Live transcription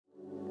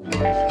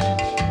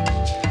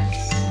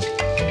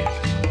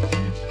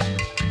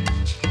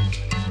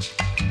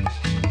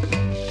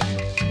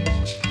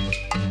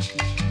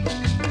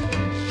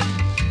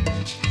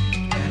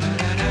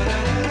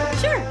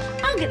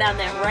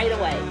right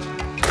away.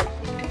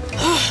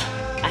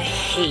 I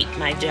hate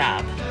my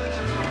job.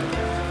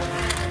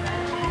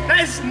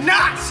 That is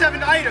not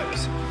 7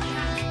 items.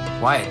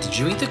 Wyatt, did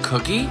you eat the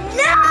cookie?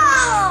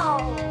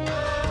 No!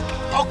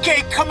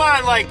 Okay, come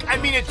on,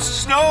 it's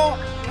snow.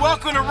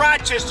 Welcome to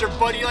Rochester,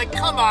 buddy.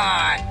 Come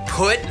on.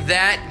 Put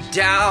that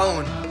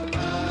down.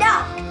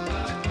 No!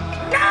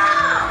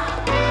 No!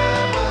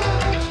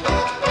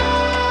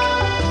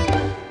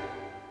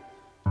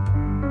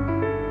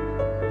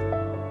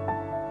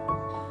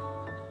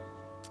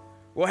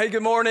 Well, hey,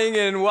 good morning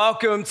and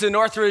welcome to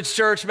Northridge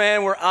Church,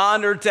 man. We're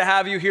honored to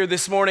have you here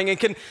this morning. And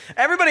can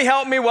everybody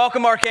help me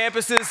welcome our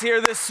campuses here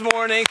this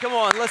morning? Come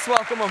on, let's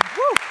welcome them.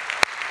 Woo!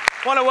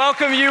 I want to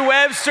welcome you,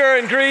 Webster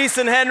and Greece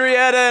and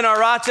Henrietta and our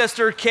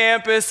Rochester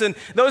campus. And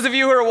those of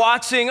you who are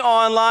watching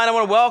online, I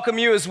want to welcome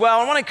you as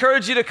well. I want to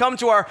encourage you to come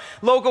to our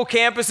local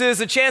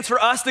campuses, a chance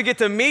for us to get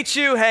to meet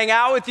you, hang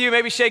out with you,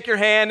 maybe shake your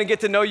hand and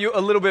get to know you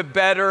a little bit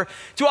better.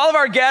 To all of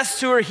our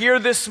guests who are here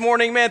this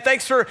morning, man,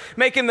 thanks for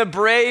making the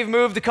brave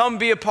move to come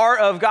be a part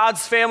of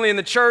God's family in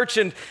the church.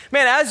 And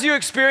man, as you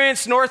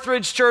experience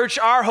Northridge Church,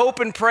 our hope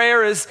and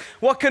prayer is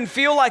what can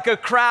feel like a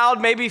crowd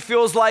maybe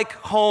feels like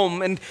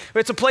home. And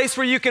it's a place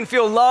where you can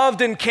feel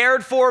loved and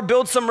cared for,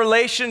 build some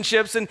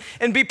relationships,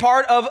 and be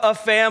part of a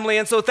family.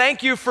 And so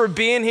thank you for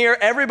being here.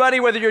 Everybody,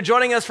 whether you're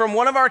joining us from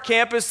one of our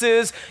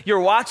campuses,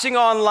 you're watching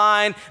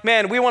online,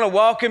 man, we want to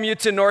welcome you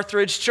to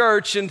Northridge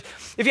Church. And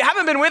if you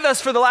haven't been with us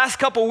for the last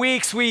couple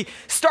weeks, we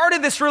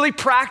started this really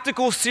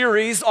practical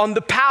series on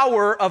the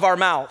power of our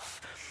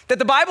mouth. That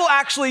the Bible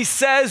actually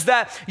says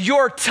that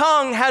your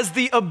tongue has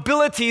the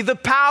ability, the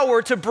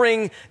power to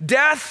bring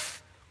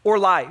death or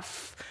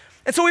life.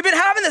 And so we've been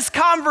having this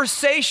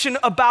conversation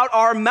about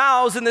our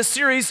mouths in this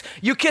series,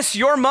 You Kiss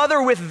Your Mother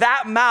with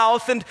That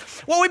Mouth. And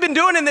what we've been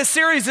doing in this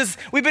series is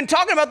we've been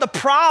talking about the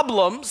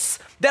problems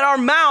that our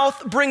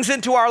mouth brings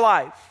into our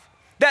life.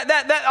 That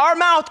our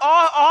mouth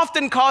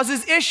often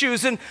causes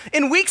issues. And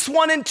in weeks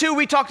 1 and 2,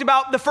 we talked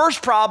about the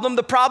first problem,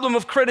 the problem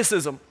of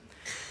criticism.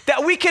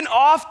 That we can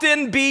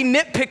often be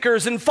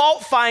nitpickers and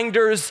fault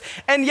finders,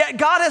 and yet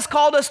God has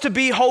called us to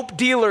be hope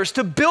dealers,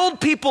 to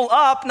build people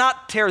up,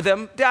 not tear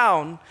them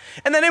down.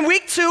 And then in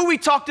week 2, we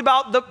talked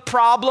about the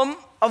problem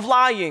of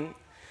lying.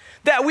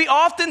 That we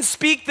often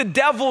speak the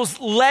devil's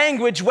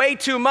language way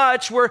too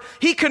much, where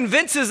he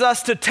convinces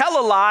us to tell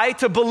a lie,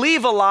 to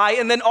believe a lie,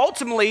 and then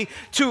ultimately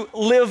to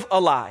live a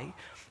lie.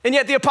 And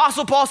yet the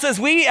Apostle Paul says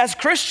we as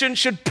Christians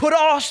should put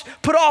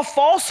off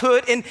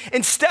falsehood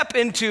and step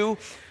into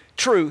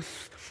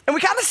truth. And we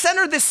kind of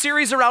centered this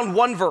series around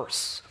one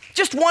verse.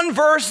 Just one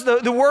verse,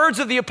 the words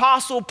of the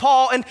Apostle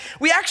Paul. And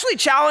we actually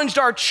challenged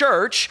our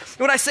church,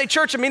 when I say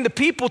church, I mean the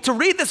people, to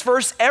read this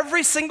verse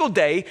every single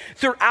day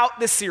throughout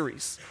this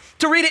series.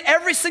 To read it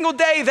every single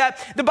day.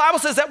 That the Bible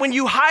says that when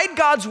you hide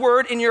God's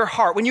word in your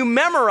heart, when you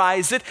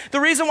memorize it, the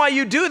reason why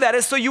you do that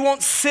is so you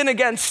won't sin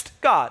against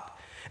God.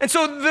 And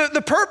so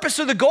the purpose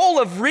or the goal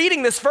of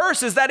reading this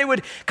verse is that it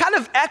would kind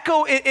of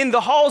echo in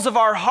the halls of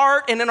our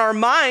heart and in our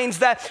minds,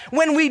 that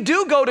when we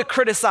do go to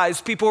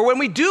criticize people, or when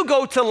we do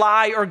go to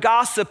lie or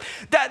gossip,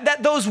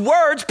 that those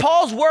words,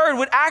 Paul's word,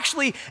 would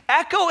actually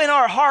echo in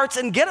our hearts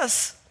and get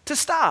us to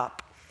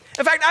stop.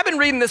 In fact, I've been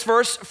reading this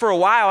verse for a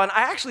while, and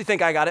I actually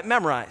think I got it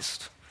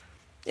memorized.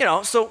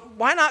 So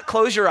why not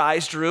close your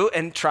eyes, Drew,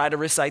 and try to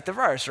recite the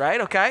verse,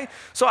 right? Okay?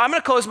 So I'm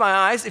going to close my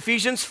eyes.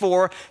 Ephesians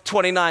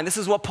 4:29. This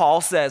is what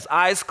Paul says.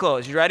 Eyes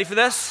closed. You ready for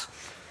this?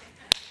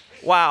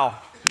 Wow.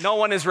 No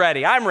one is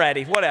ready. I'm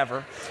ready.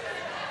 Whatever.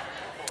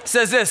 It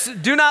says this: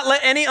 do not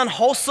let any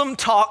unwholesome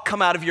talk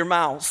come out of your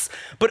mouths,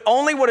 but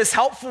only what is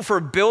helpful for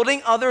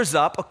building others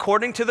up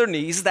according to their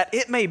needs, that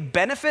it may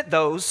benefit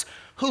those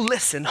who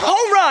listen.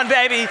 Home run,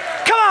 baby.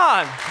 Come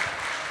on.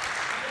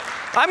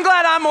 I'm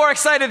glad I'm more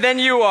excited than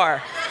you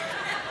are.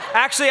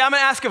 Actually, I'm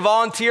gonna ask a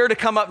volunteer to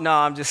come up. No,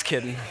 I'm just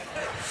kidding.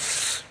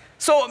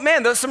 So,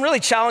 man, those are some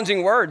really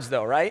challenging words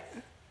though, right?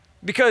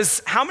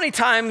 Because how many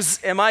times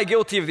am I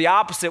guilty of the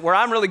opposite, where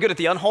I'm really good at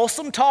the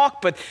unwholesome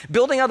talk, but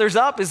building others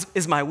up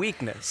is my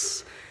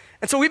weakness.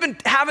 And so we've been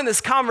having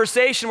this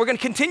conversation. We're gonna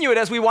continue it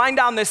as we wind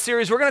down this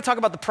series. We're gonna talk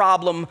about the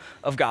problem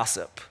of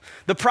gossip.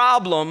 The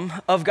problem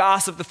of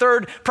gossip. The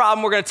third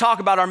problem we're gonna talk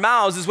about our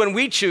mouths is when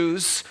we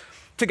choose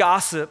to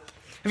gossip.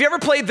 Have you ever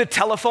played the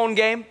telephone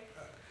game?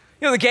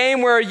 The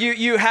game where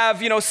you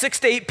have, 6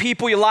 to 8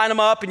 people, you line them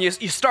up and you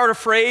start a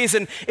phrase,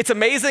 and it's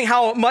amazing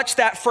how much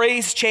that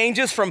phrase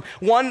changes from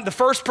the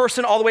first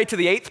person all the way to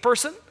the 8th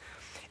person.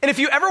 And if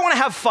you ever want to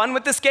have fun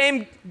with this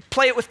game,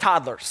 play it with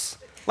toddlers,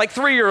 like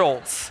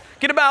 3-year-olds.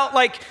 Get about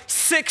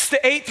 6 to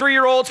 8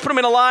 3-year-olds, put them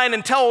in a line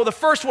and tell the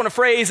first one a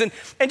phrase and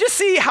just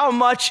see how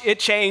much it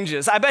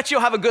changes. I bet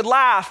you'll have a good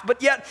laugh,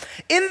 but yet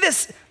in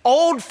this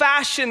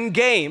old-fashioned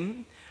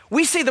game,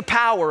 we see the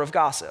power of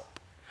gossip.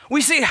 We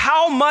see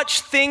how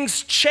much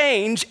things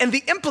change and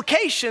the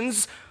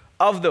implications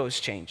of those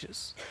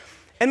changes.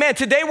 And man,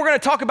 today we're gonna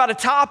talk about a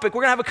topic,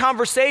 we're gonna have a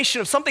conversation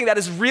of something that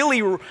is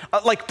really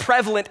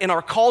prevalent in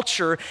our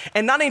culture,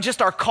 and not in just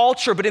our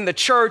culture, but in the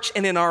church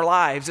and in our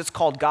lives. It's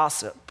called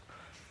gossip.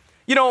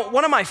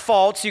 One of my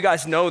faults, you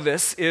guys know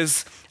this,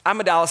 is I'm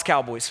a Dallas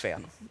Cowboys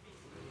fan.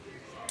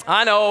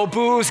 I know,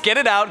 booze, get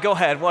it out, go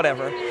ahead,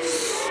 whatever.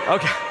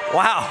 Okay,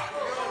 wow.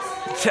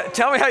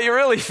 Tell me how you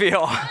really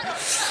feel.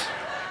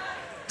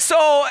 So,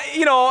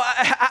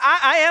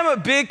 I am a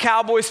big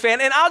Cowboys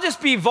fan, and I'll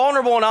just be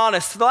vulnerable and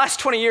honest. The last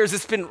 20 years,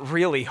 it's been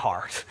really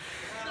hard.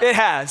 It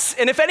has.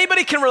 And if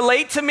anybody can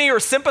relate to me or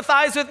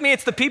sympathize with me,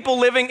 it's the people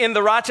living in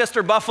the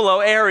Rochester, Buffalo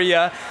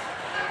area.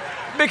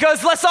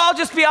 Because let's all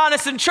just be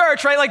honest in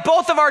church, right? Like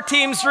both of our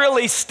teams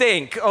really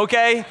stink,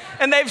 okay?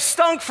 And they've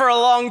stunk for a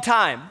long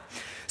time.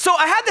 So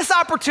I had this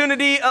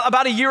opportunity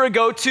about a year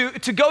ago to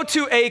go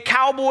to a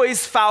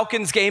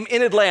Cowboys-Falcons game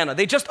in Atlanta.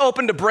 They just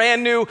opened a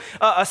brand new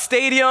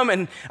stadium,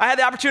 and I had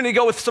the opportunity to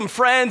go with some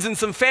friends and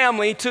some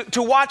family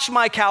to watch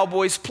my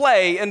Cowboys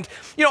play. And,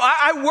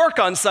 I work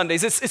on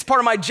Sundays. It's part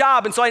of my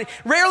job, and so I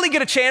rarely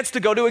get a chance to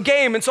go to a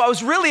game. And so I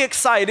was really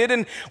excited.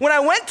 And when I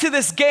went to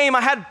this game,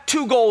 I had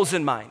two goals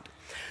in mind.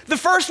 The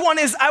first one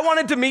is I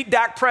wanted to meet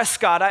Dak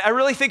Prescott. I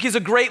really think he's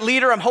a great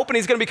leader. I'm hoping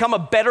he's going to become a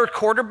better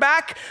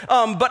quarterback,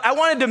 but I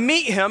wanted to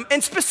meet him.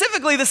 And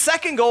specifically, the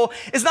second goal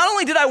is not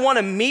only did I want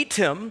to meet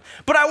him,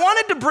 but I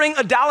wanted to bring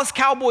a Dallas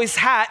Cowboys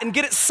hat and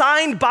get it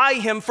signed by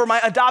him for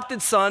my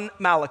adopted son,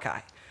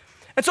 Malachi.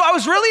 And so I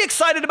was really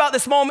excited about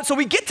this moment. So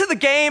we get to the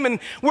game and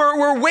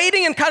we're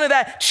waiting in kind of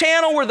that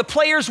channel where the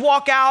players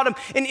walk out.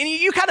 And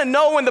you kind of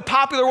know when the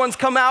popular ones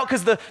come out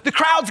because the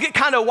crowds get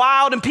kind of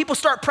wild and people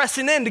start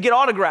pressing in to get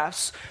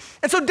autographs.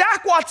 And so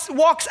Dak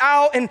walks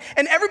out and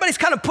everybody's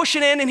kind of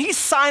pushing in and he's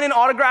signing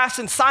autographs.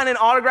 And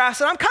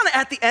I'm kind of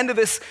at the end of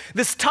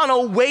this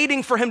tunnel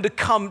waiting for him to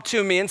come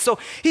to me. And so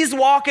he's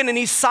walking and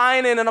he's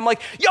signing and I'm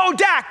like, yo,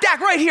 Dak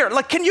right here.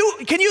 Like, can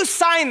you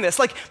sign this?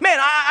 Like, man,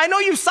 I know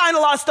you've signed a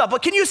lot of stuff,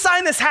 but can you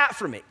sign this hat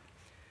for me?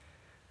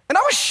 And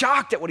I was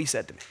shocked at what he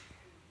said to me.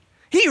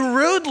 He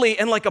rudely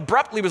and like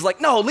abruptly was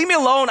like, no, leave me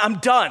alone. I'm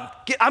done.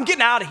 I'm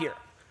getting out of here.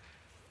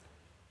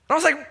 And I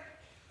was like,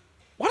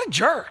 what a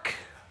jerk.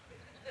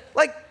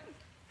 Like,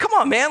 come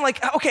on, man.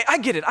 Like, okay, I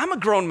get it. I'm a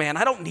grown man.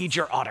 I don't need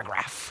your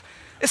autograph.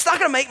 It's not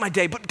going to make my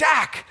day. But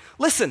Dak,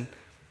 listen,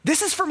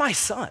 this is for my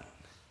son.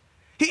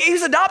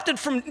 He's adopted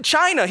from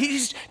China.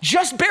 He's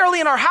just barely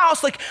in our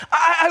house. Like,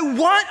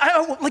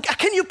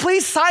 can you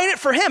please sign it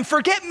for him?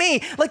 Forget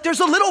me. Like,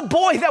 there's a little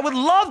boy that would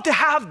love to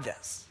have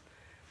this.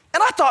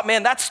 And I thought,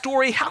 man, that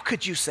story, how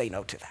could you say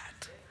no to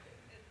that?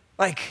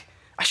 Like,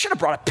 I should have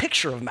brought a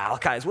picture of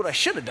Malachi is what I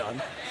should have done.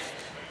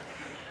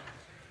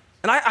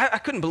 And I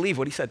couldn't believe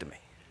what he said to me.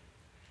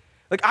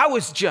 Like, I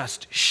was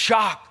just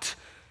shocked.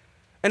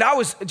 And I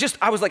was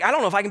like, I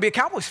don't know if I can be a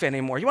Cowboys fan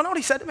anymore. You wanna know what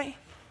he said to me?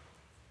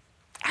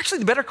 Actually,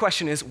 the better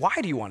question is, why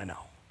do you wanna know?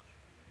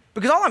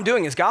 Because all I'm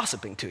doing is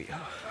gossiping to you.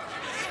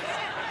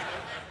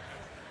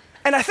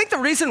 And I think the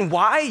reason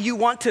why you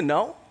want to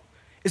know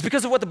is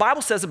because of what the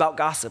Bible says about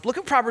gossip. Look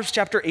at Proverbs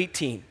chapter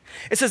 18.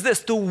 It says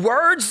this, the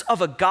words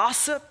of a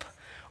gossip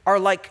are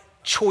like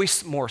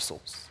choice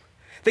morsels.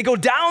 They go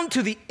down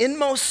to the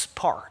inmost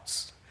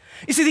parts.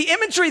 You see, the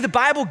imagery the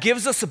Bible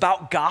gives us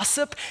about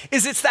gossip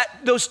is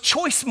those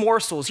choice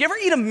morsels. You ever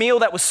eat a meal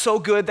that was so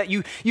good that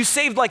you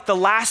saved like the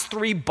last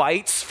 3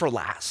 bites for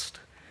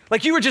last?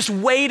 Like you were just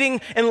waiting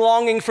and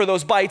longing for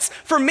those bites.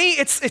 For me,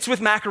 it's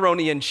with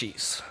macaroni and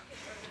cheese.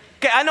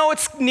 Okay, I know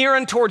it's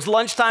nearing towards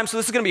lunchtime, so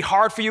this is gonna be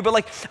hard for you, but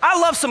like, I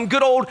love some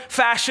good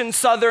old-fashioned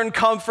Southern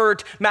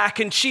comfort mac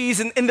and cheese,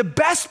 and the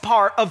best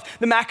part of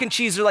the mac and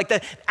cheese are like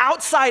the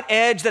outside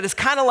edge that is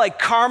kind of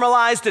like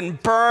caramelized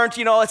and burnt,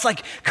 it's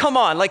like, come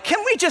on, like,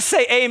 can we just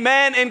say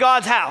amen in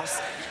God's house?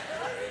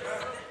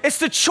 It's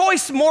the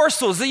choice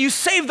morsels that you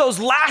save those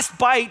last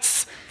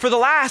bites for the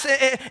last,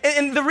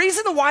 and the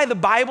reason why the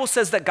Bible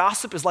says that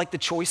gossip is like the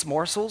choice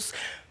morsels,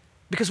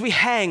 because we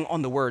hang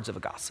on the words of a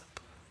gossip.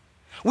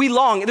 We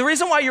long. The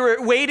reason why you were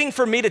waiting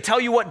for me to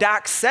tell you what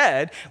Dak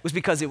said was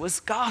because it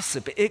was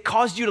gossip. It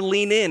caused you to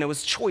lean in. It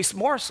was choice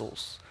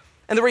morsels.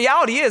 And the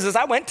reality is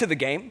I went to the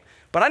game,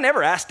 but I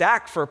never asked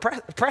Dak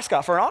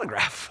Prescott for an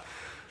autograph.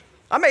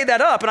 I made that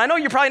up, and I know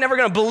you're probably never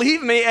going to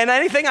believe me in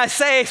anything I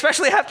say,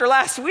 especially after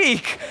last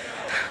week.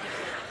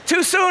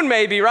 Too soon,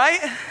 maybe,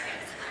 right?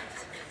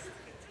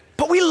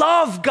 But we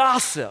love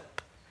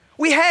gossip.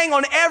 We hang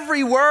on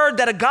every word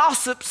that a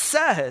gossip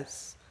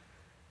says.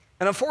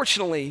 And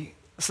unfortunately,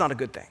 it's not a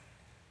good thing.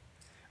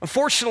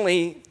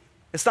 Unfortunately,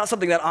 it's not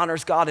something that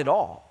honors God at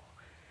all.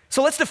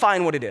 So let's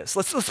define what it is.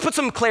 Let's put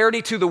some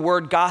clarity to the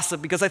word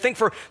gossip, because I think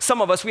for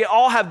some of us, we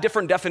all have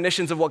different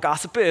definitions of what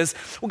gossip is.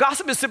 Well,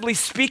 gossip is simply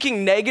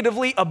speaking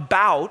negatively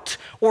about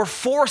or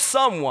for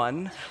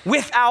someone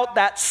without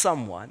that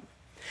someone.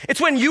 It's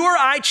when you or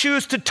I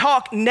choose to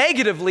talk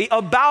negatively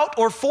about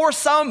or for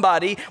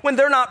somebody when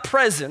they're not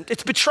present.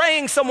 It's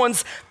betraying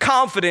someone's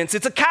confidence.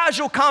 It's a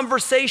casual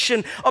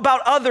conversation about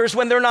others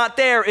when they're not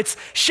there. It's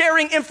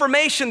sharing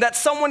information that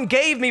someone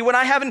gave me when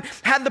I haven't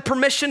had the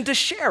permission to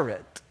share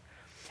it.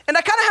 And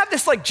I kind of have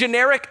this like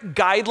generic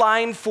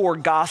guideline for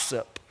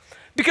gossip,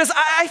 because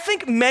I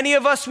think many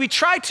of us, we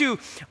try to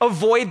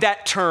avoid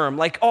that term,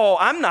 like, oh,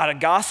 I'm not a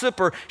gossip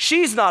or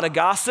she's not a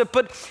gossip,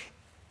 but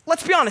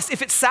let's be honest,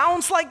 if it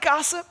sounds like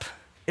gossip,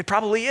 it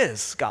probably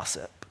is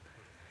gossip.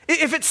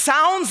 If it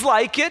sounds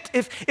like it,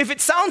 if it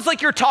sounds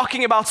like you're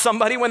talking about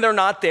somebody when they're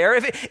not there,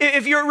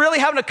 if you're really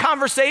having a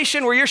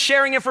conversation where you're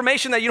sharing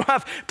information that you don't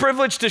have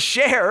privilege to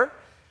share,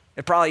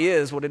 it probably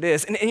is what it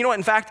is. And you know what,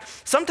 in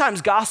fact,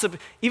 sometimes gossip,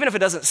 even if it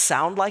doesn't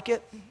sound like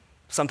it,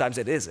 sometimes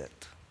it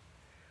isn't.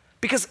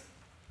 Because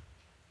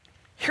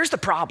here's the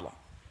problem.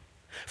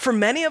 For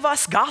many of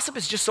us, gossip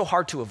is just so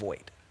hard to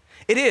avoid.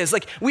 It is.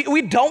 Like,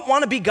 we don't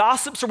want to be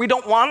gossips or we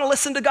don't want to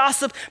listen to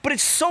gossip, but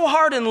it's so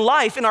hard in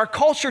life, in our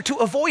culture, to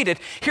avoid it.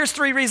 Here's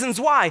 3 reasons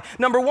why.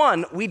 Number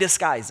 1, we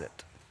disguise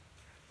it.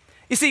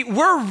 You see,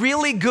 we're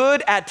really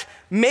good at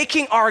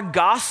making our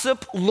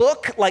gossip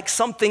look like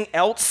something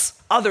else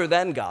other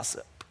than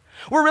gossip.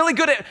 We're really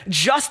good at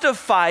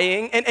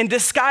justifying and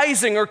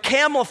disguising or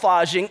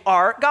camouflaging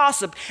our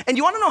gossip. And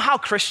you want to know how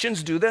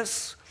Christians do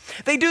this?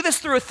 They do this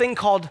through a thing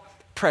called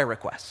prayer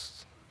requests.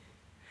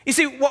 You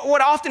see,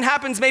 what often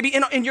happens maybe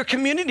in your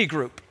community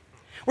group,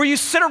 where you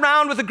sit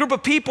around with a group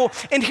of people,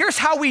 and here's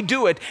how we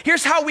do it.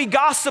 Here's how we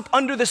gossip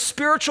under the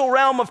spiritual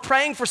realm of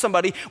praying for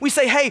somebody. We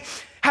say, hey,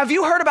 have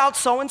you heard about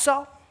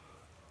so-and-so?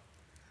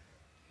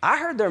 I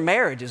heard their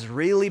marriage is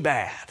really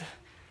bad,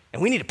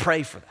 and we need to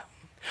pray for them.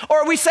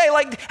 Or we say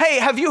like, hey,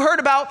 have you heard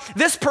about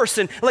this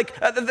person? Like,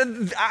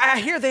 I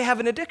hear they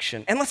have an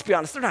addiction. And let's be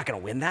honest, they're not gonna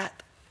win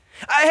that.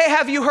 Hey,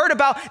 have you heard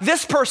about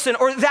this person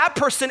or that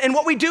person? And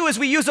what we do is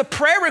we use a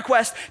prayer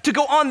request to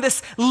go on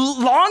this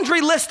laundry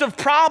list of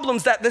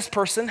problems that this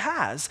person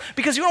has.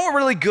 Because you know what we're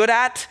really good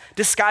at?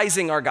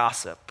 Disguising our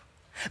gossip,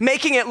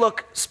 making it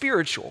look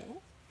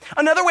spiritual.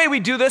 Another way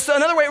we do this,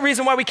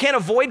 reason why we can't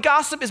avoid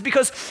gossip is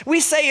because we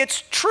say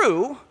it's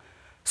true,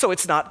 so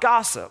it's not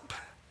gossip.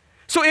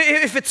 So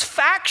if it's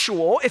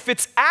factual, if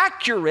it's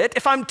accurate,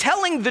 if I'm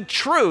telling the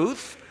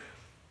truth,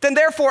 then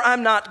therefore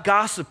I'm not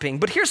gossiping.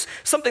 But here's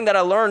something that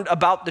I learned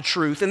about the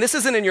truth, and this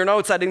isn't in your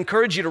notes. I'd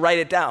encourage you to write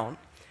it down.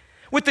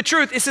 With the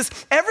truth, it says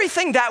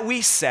everything that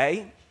we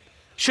say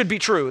should be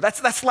true.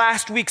 That's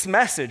last week's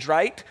message,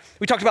 right?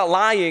 We talked about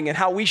lying and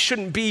how we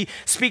shouldn't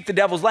speak the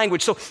devil's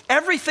language. So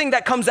everything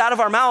that comes out of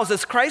our mouths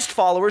as Christ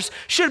followers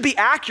should be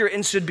accurate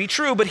and should be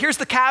true. But here's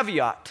the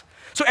caveat.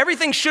 So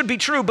everything should be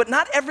true, but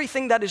not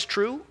everything that is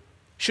true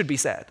should be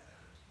said.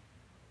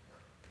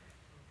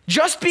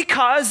 Just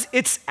because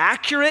it's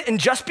accurate and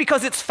just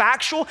because it's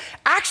factual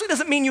actually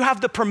doesn't mean you have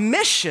the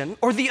permission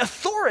or the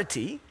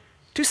authority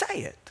to say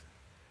it.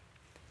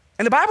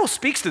 And the Bible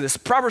speaks to this.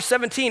 Proverbs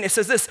 17, it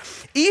says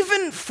this,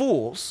 even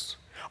fools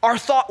are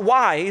thought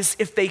wise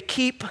if they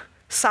keep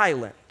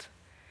silent,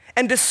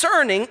 and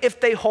discerning if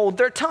they hold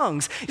their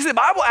tongues. You see, the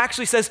Bible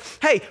actually says,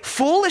 hey,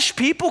 foolish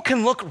people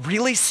can look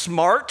really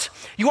smart.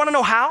 You wanna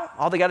know how?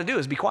 All they gotta do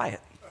is be quiet.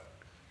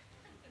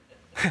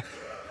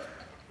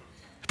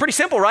 Pretty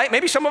simple, right?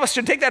 Maybe some of us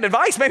should take that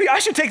advice. Maybe I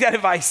should take that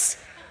advice.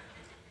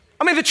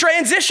 I mean, the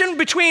transition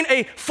between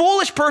a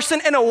foolish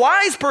person and a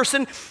wise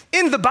person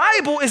in the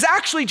Bible is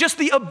actually just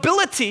the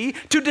ability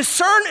to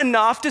discern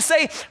enough to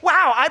say,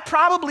 wow, I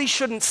probably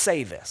shouldn't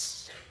say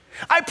this.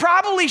 I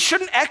probably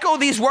shouldn't echo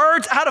these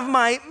words out of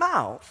my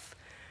mouth.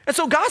 And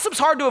so gossip's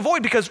hard to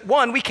avoid because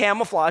 1, we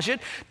camouflage it.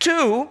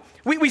 2,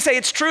 we say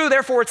it's true,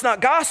 therefore it's not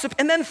gossip.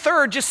 And then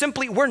 3rd, just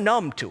simply we're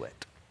numb to it.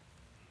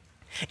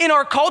 In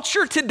our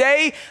culture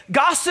today,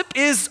 gossip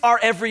is our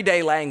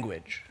everyday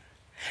language.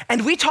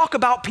 And we talk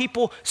about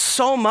people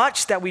so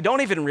much that we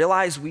don't even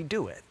realize we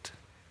do it.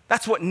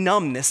 That's what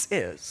numbness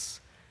is.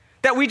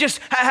 That we just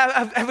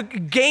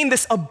have gained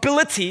this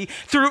ability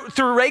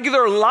through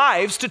regular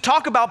lives to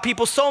talk about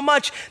people so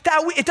much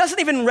that it doesn't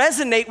even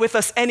resonate with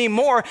us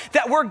anymore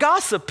that we're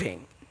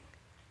gossiping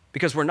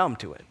because we're numb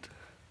to it.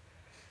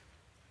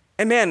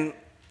 And man,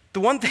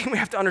 the one thing we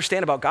have to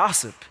understand about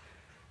gossip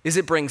is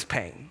it brings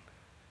pain.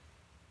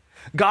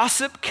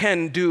 Gossip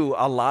can do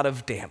a lot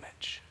of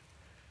damage,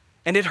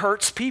 and it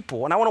hurts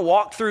people. And I want to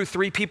walk through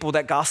 3 people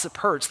that gossip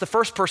hurts. The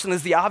first person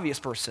is the obvious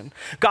person.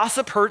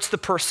 Gossip hurts the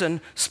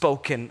person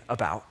spoken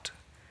about.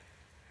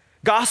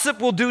 Gossip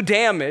will do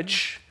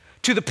damage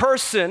to the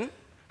person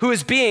who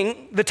is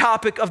being the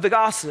topic of the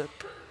gossip.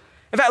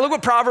 In fact, look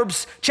what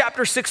Proverbs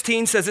chapter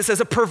 16 says. It says,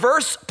 a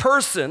perverse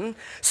person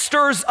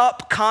stirs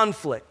up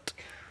conflict,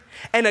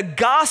 and a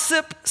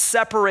gossip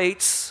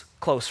separates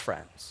close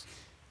friends.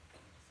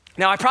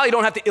 Now, I probably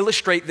don't have to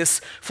illustrate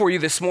this for you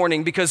this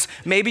morning because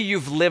maybe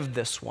you've lived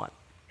this one.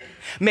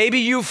 Maybe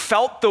you've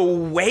felt the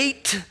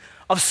weight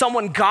of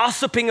someone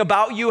gossiping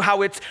about you,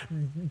 how it's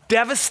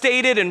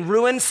devastated and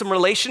ruined some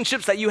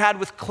relationships that you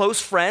had with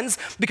close friends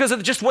because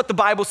of just what the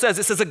Bible says.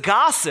 It says a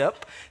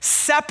gossip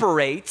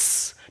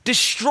separates,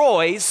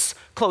 destroys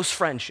close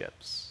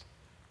friendships.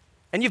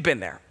 And you've been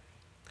there.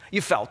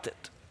 You felt it.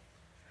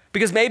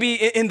 Because maybe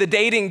in the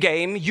dating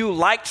game, you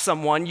liked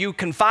someone, you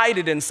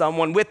confided in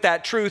someone with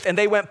that truth, and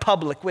they went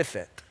public with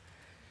it.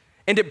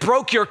 And it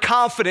broke your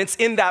confidence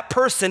in that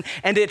person,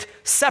 and it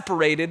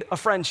separated a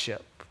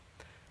friendship.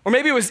 Or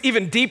maybe it was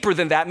even deeper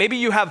than that. Maybe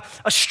you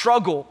have a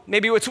struggle.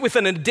 Maybe it's with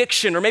an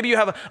addiction, or maybe you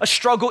have a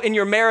struggle in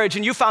your marriage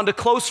and you found a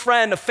close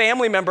friend, a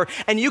family member,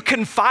 and you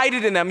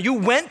confided in them. You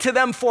went to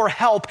them for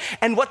help,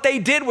 and what they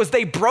did was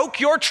they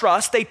broke your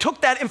trust. They took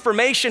that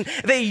information,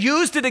 they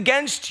used it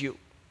against you.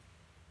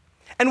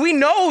 And we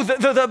know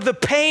the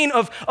pain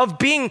of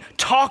being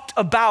talked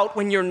about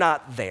when you're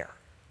not there.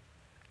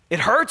 It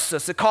hurts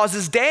us, it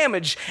causes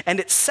damage, and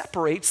it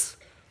separates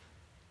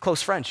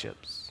close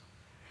friendships.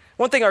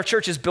 One thing our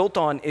church is built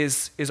on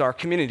is our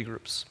community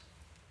groups.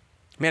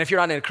 Man, if you're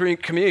not in a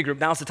community group,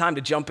 now's the time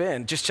to jump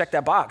in. Just check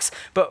that box.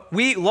 But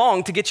we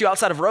long to get you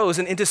outside of rows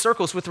and into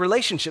circles with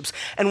relationships.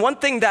 And one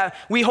thing that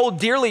we hold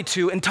dearly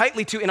to and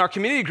tightly to in our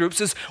community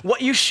groups is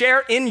what you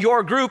share in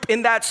your group,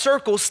 in that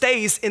circle,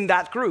 stays in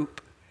that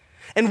group.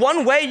 And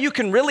one way you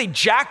can really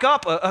jack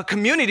up a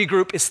community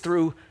group is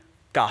through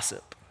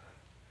gossip.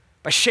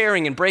 By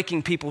sharing and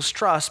breaking people's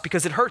trust,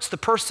 because it hurts the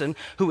person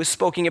who is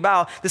spoken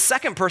about. The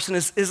second person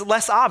is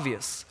less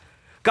obvious.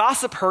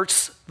 Gossip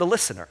hurts the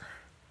listener.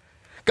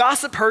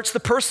 Gossip hurts the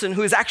person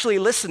who is actually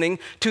listening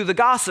to the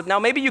gossip. Now,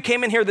 maybe you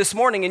came in here this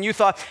morning and you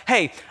thought,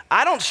 hey,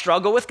 I don't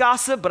struggle with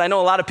gossip, but I know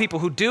a lot of people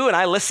who do, and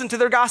I listen to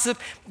their gossip.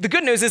 The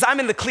good news is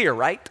I'm in the clear,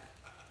 right?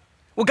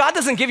 Well, God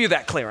doesn't give you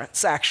that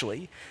clearance,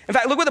 actually. In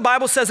fact, look what the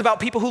Bible says about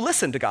people who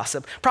listen to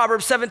gossip.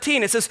 Proverbs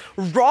 17, it says,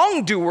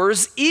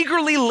 wrongdoers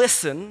eagerly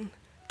listen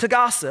to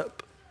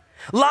gossip.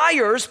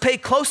 Liars pay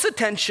close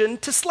attention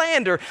to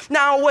slander.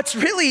 Now, what's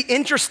really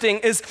interesting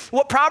is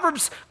what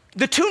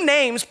the two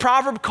names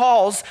Proverb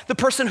calls the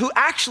person who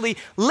actually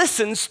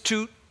listens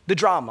to the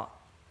drama.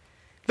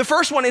 The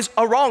first one is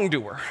a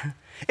wrongdoer.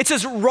 It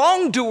says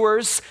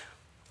wrongdoers,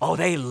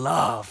 they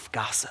love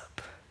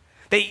gossip.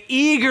 They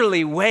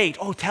eagerly wait.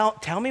 Oh,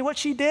 tell me what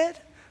she did?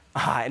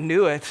 I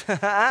knew it.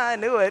 I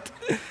knew it.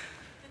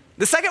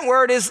 The second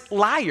word is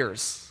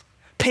liars.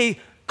 Pay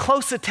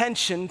close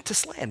attention to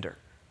slander.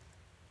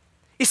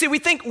 You see, we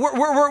think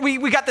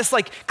we got this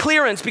like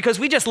clearance because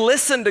we just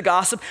listen to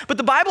gossip, but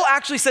the Bible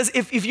actually says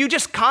if you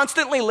just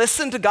constantly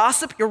listen to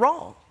gossip, you're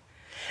wrong.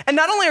 And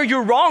not only are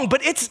you wrong,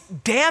 but it's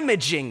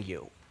damaging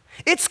you.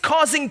 It's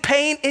causing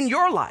pain in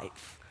your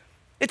life.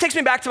 It takes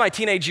me back to my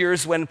teenage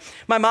years when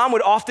my mom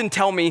would often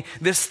tell me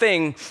this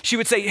thing. She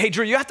would say, hey,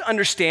 Drew, you have to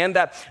understand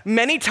that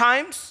many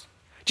times,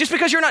 just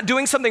because you're not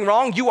doing something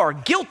wrong, you are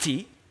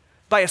guilty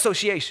by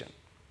association.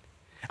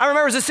 I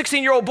remember as a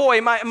 16-year-old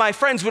boy, my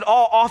friends would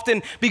all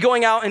often be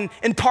going out and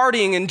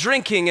partying and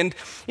drinking. And,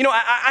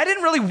 I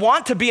didn't really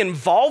want to be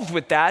involved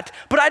with that,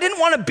 but I didn't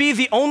want to be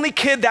the only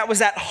kid that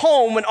was at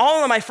home when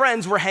all of my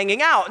friends were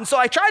hanging out. And so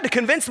I tried to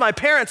convince my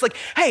parents, like,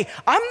 hey,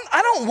 I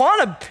don't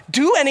want to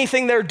do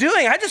anything they're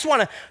doing. I just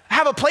want to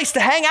have a place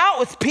to hang out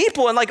with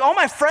people. And like all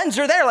my friends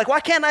are there. Like, why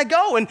can't I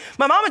go? And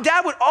my mom and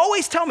dad would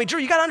always tell me, Drew,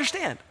 you got to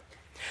understand,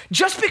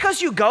 just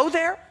because you go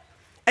there,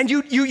 and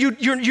you're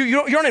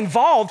not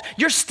involved,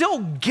 you're still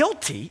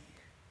guilty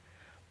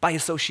by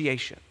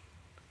association.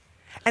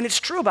 And it's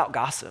true about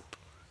gossip.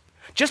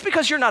 Just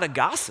because you're not a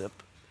gossip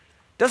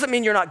doesn't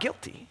mean you're not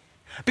guilty.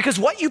 Because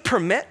what you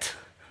permit,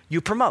 you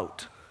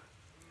promote.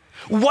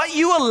 What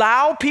you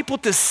allow people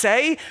to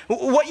say,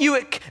 what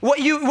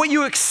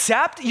you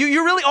accept,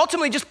 you really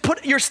ultimately just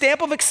put your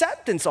stamp of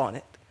acceptance on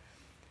it.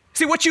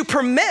 See, what you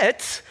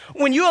permit,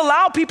 when you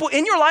allow people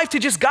in your life to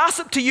just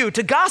gossip to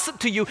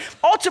you,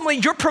 ultimately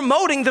you're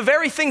promoting the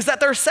very things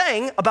that they're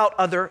saying about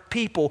other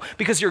people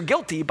because you're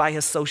guilty by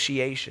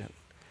association.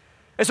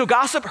 And so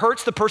gossip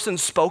hurts the person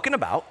spoken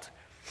about,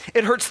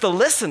 it hurts the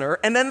listener,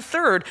 and then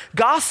third,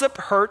 gossip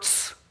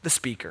hurts the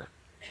speaker.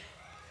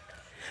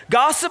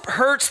 Gossip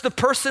hurts the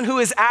person who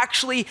is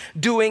actually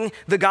doing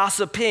the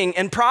gossiping.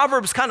 And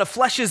Proverbs kind of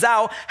fleshes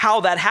out how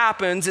that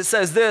happens. It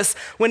says this,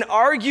 when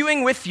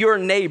arguing with your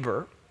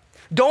neighbor,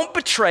 don't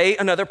betray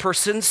another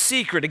person's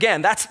secret.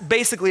 Again, that's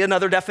basically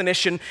another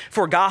definition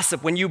for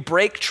gossip, when you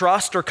break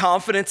trust or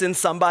confidence in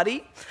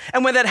somebody.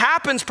 And when that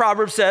happens,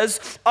 Proverbs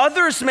says,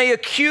 others may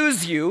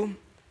accuse you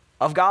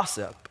of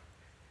gossip,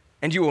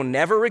 and you will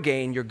never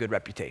regain your good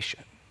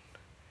reputation.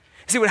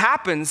 See, what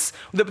happens,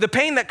 the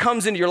pain that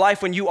comes into your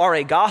life when you are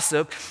a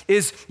gossip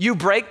is you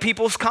break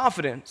people's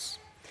confidence.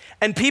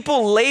 And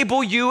people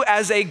label you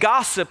as a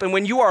gossip. And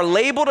when you are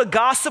labeled a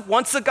gossip,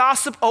 once a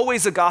gossip,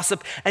 always a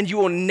gossip, and you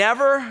will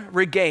never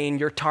regain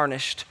your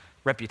tarnished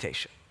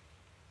reputation.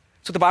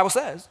 That's what the Bible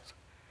says.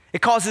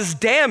 It causes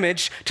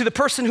damage to the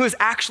person who is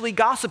actually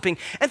gossiping.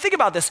 And think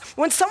about this.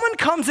 When someone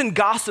comes and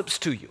gossips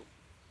to you,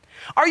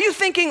 are you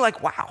thinking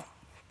like, wow,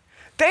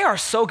 they are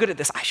so good at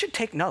this, I should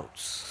take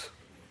notes?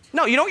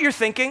 No, you know what you're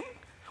thinking?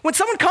 When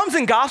someone comes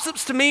and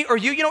gossips to me or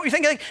you know what you're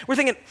thinking? We're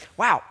thinking,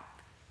 wow,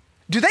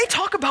 do they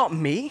talk about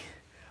me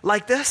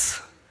like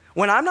this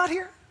when I'm not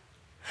here?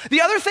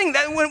 The other thing,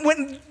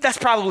 that that's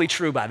probably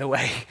true, by the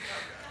way.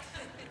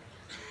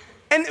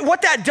 And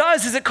what that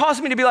does is it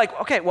causes me to be like,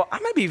 okay, well,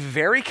 I'm gonna be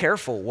very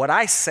careful what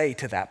I say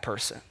to that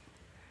person.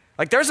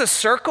 Like there's a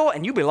circle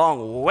and you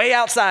belong way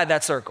outside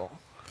that circle.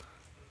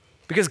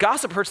 Because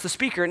gossip hurts the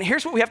speaker. And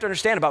here's what we have to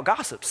understand about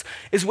gossips,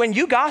 is when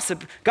you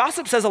gossip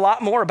says a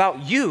lot more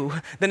about you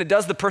than it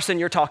does the person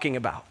you're talking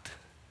about.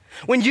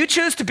 When you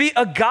choose to be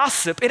a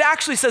gossip, it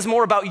actually says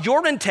more about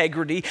your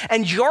integrity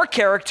and your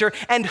character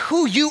and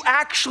who you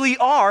actually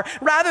are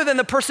rather than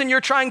the person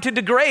you're trying to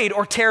degrade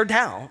or tear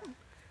down.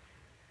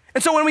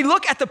 And so when we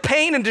look at the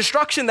pain and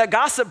destruction that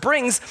gossip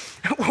brings,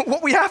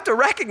 what we have to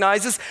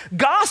recognize is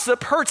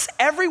gossip hurts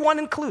everyone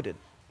included.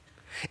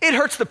 It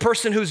hurts the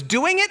person who's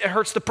doing it, it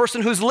hurts the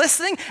person who's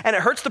listening, and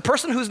it hurts the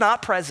person who's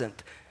not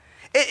present.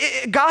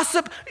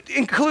 Gossip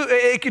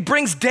it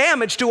brings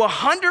damage to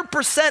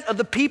 100% of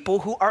the people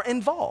who are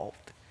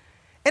involved.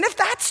 And if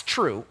that's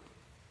true,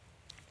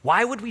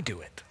 why would we do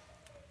it?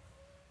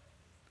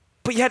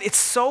 But yet it's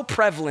so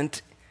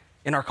prevalent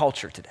in our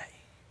culture today.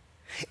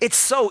 It's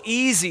so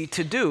easy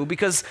to do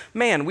because,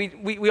 man,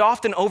 we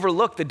often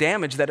overlook the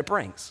damage that it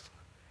brings.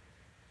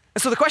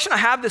 And so the question I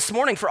have this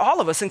morning for all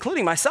of us,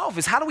 including myself,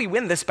 is how do we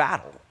win this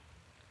battle?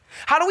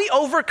 How do we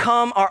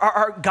overcome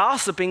our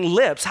gossiping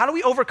lips? How do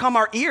we overcome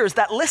our ears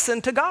that listen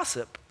to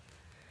gossip?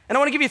 And I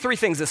want to give you 3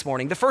 things this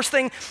morning. The first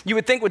thing you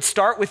would think would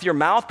start with your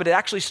mouth, but it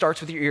actually starts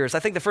with your ears. I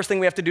think the first thing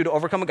we have to do to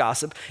overcome a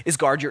gossip is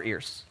guard your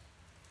ears.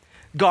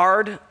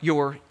 Guard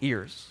your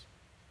ears.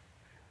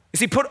 You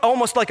see, put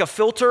almost like a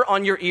filter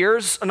on your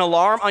ears, an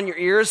alarm on your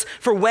ears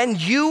for when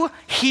you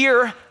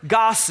hear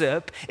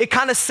gossip, it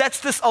kind of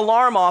sets this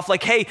alarm off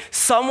like, hey,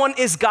 someone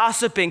is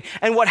gossiping.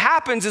 And what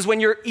happens is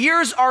when your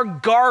ears are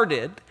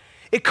guarded,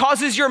 it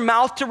causes your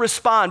mouth to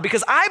respond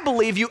because I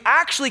believe you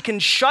actually can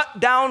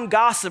shut down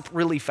gossip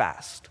really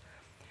fast.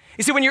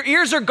 You see, when your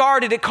ears are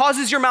guarded, it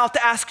causes your mouth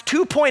to ask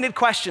 2 pointed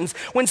questions.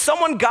 When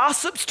someone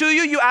gossips to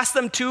you, you ask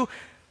them 2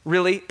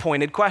 really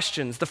pointed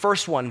questions. The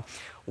first one,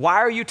 why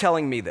are you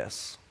telling me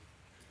this?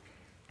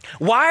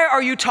 Why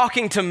are you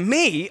talking to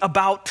me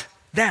about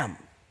them?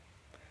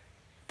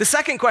 The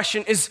second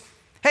question is,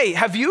 hey,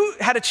 have you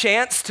had a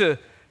chance to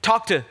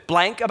talk to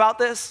blank about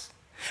this?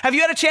 Have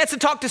you had a chance to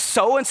talk to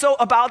so-and-so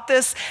about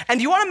this? And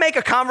do you want to make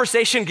a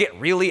conversation get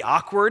really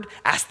awkward?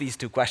 Ask these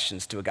 2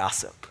 questions to a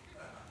gossip.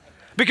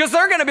 Because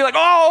they're going to be like,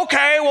 oh,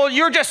 okay, well,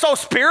 you're just so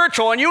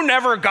spiritual and you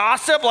never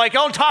gossip. Like,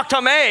 don't talk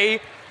to me.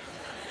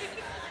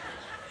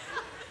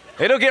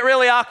 It'll get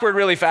really awkward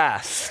really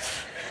fast.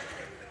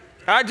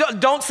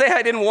 Don't say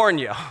I didn't warn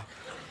you.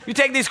 You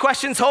take these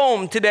questions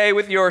home today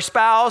with your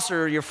spouse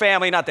or your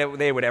family. Not that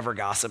they would ever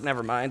gossip.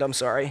 Never mind. I'm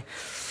sorry.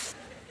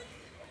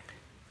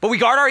 But we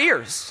guard our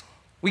ears.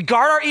 We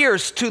guard our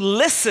ears to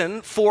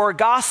listen for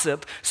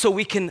gossip so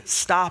we can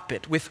stop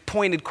it with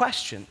pointed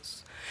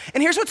questions.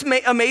 And here's what's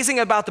amazing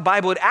about the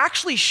Bible. It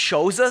actually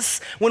shows us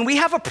when we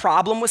have a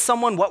problem with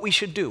someone what we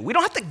should do. We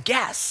don't have to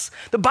guess.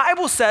 The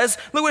Bible says,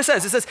 look what it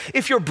says. It says,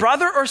 if your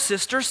brother or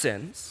sister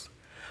sins,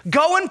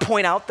 go and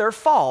point out their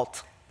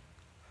fault.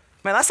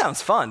 Man, that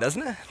sounds fun,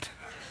 doesn't it?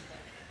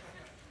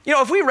 You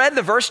know, if we read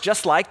the verse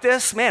just like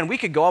this, man, we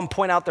could go out and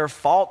point out their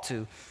fault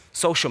to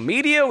social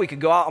media. We could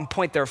go out and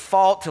point their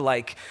fault to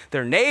like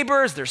their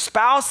neighbors, their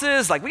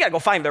spouses. Like we got to go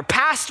find their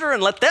pastor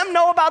and let them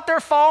know about their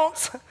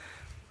faults.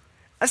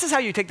 This is how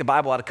you take the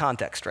Bible out of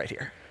context right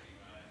here.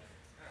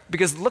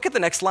 Because look at the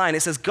next line.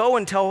 It says, go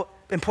and tell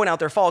and point out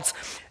their faults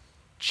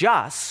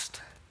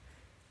just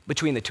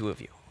between the 2 of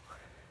you.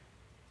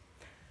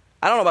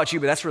 I don't know about you,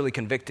 but that's really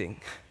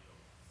convicting.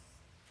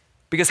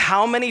 Because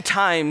how many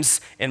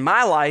times in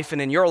my life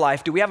and in your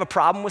life do we have a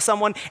problem with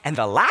someone and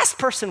the last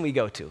person we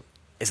go to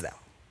is them?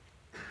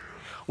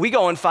 We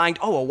go and find,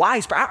 a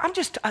wise person. I'm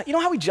just, you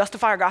know how we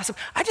justify our gossip?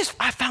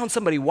 I found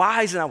somebody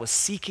wise and I was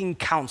seeking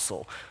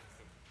counsel.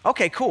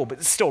 Okay, cool, but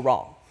it's still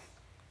wrong.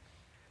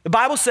 The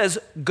Bible says,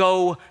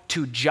 go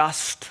to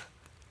just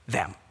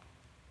them.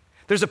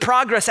 There's a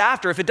progress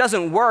after. If it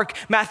doesn't work,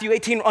 Matthew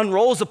 18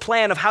 unrolls a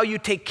plan of how you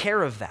take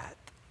care of that.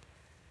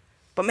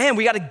 But man,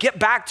 we got to get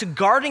back to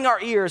guarding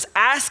our ears,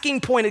 asking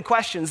pointed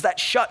questions that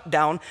shut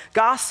down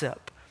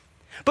gossip.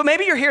 But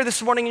maybe you're here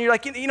this morning and you're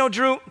like, you know,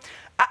 Drew,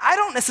 I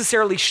don't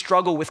necessarily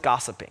struggle with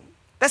gossiping.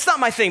 That's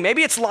not my thing.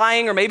 Maybe it's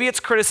lying or maybe it's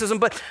criticism,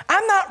 but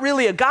I'm not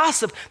really a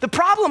gossip. The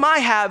problem I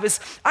have is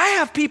I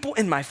have people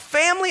in my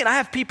family and I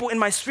have people in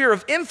my sphere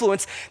of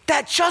influence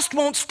that just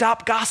won't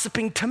stop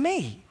gossiping to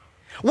me.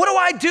 What do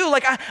I do?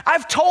 Like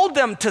I've told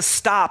them to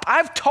stop.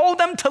 I've told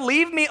them to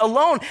leave me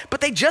alone,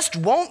 but they just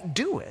won't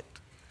do it.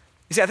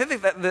 You see,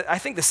 I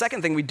think the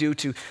second thing we do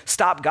to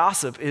stop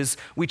gossip is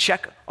we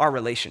check our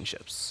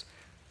relationships.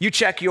 You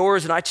check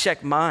yours and I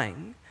check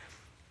mine.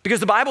 Because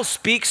the Bible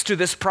speaks to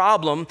this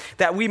problem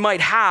that we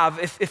might have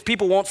if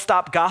people won't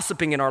stop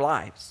gossiping in our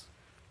lives.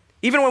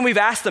 Even when we've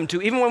asked them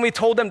to, even when we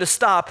told them to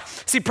stop.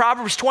 See,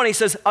 Proverbs 20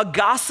 says, a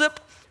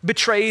gossip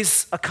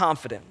betrays a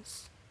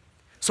confidence.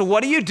 So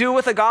what do you do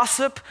with a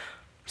gossip?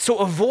 So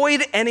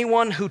avoid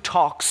anyone who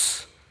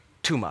talks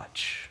too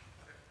much.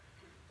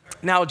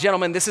 Now,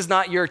 gentlemen, this is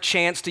not your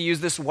chance to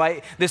use this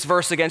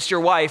verse against your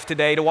wife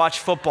today to watch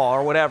football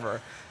or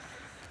whatever,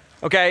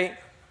 okay?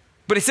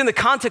 But it's in the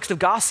context of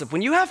gossip.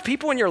 When you have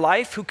people in your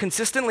life who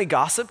consistently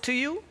gossip to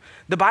you,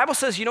 the Bible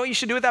says, you know what you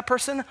should do with that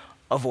person?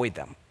 Avoid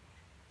them.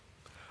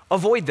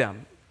 Avoid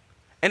them.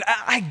 And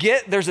I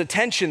get there's a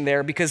tension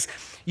there because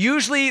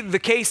usually the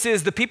case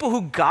is the people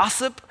who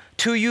gossip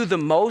to you the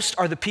most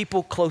are the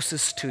people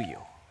closest to you.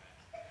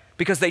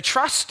 because they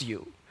trust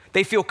you.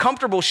 They feel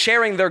comfortable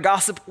sharing their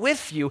gossip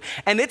with you,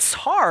 and it's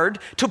hard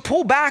to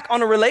pull back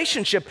on a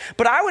relationship.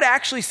 But I would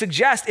actually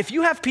suggest if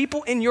you have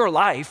people in your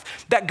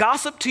life that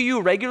gossip to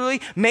you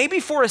regularly, maybe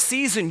for a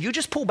season, you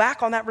just pull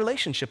back on that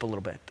relationship a little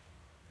bit.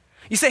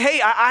 You say,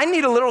 hey, I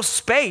need a little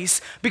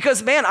space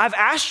because, man, I've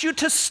asked you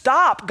to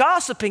stop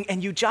gossiping,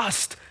 and you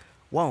just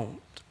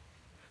won't.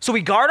 So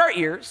we guard our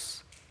ears.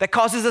 That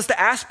causes us to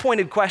ask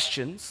pointed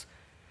questions.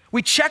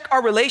 We check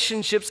our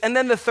relationships, and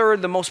then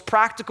the most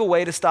practical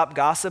way to stop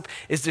gossip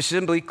is to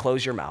simply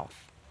close your mouth.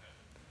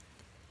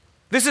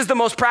 This is the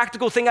most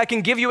practical thing I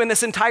can give you in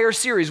this entire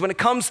series when it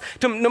comes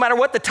to no matter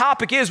what the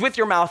topic is with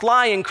your mouth,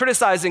 lying,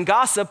 criticizing,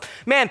 gossip.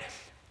 Man,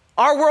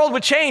 our world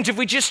would change if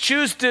we just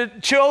chose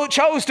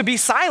to be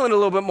silent a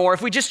little bit more,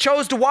 if we just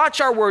chose to watch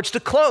our words, to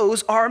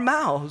close our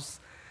mouths.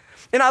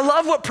 And I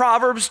love what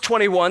Proverbs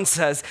 21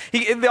 says.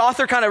 The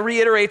author kind of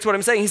reiterates what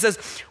I'm saying. He says,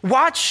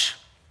 watch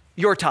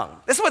your tongue.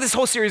 This is what this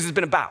whole series has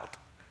been about.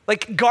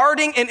 Like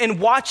guarding and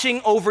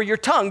watching over your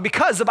tongue,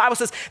 because the Bible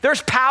says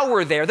there's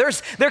power there.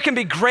 There can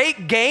be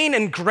great gain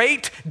and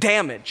great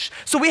damage.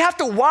 So we have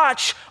to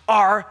watch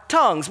our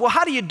tongues. Well,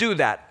 how do you do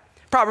that?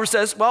 Proverbs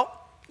says,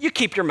 well, you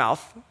keep your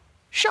mouth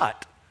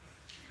shut.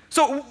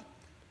 So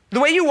the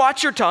way you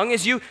watch your tongue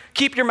is you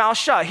keep your mouth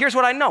shut. Here's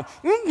what I know.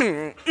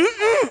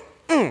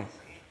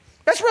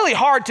 That's really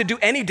hard to do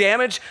any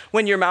damage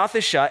when your mouth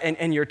is shut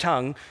and your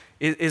tongue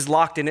is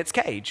locked in its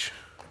cage.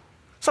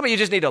 Some of you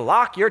just need to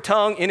lock your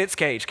tongue in its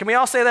cage. Can we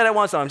all say that at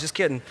once? No, I'm just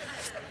kidding.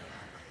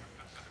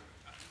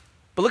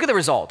 But look at the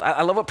result.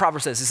 I love what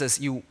Proverbs says. It says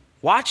you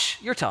watch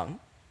your tongue,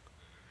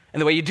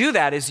 and the way you do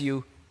that is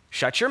you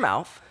shut your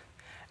mouth,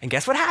 and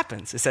guess what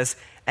happens? It says,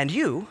 and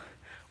you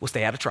will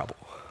stay out of trouble.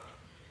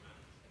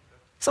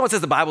 Someone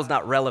says the Bible's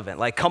not relevant.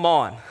 Like, come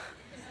on.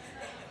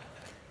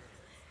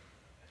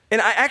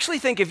 And I actually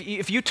think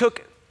if you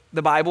took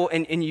the Bible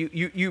and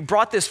you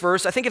brought this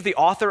verse, I think if the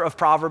author of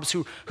Proverbs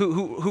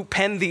who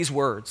penned these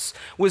words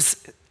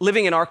was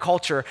living in our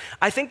culture,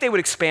 I think they would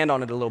expand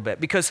on it a little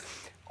bit, because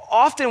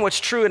often what's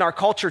true in our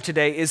culture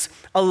today is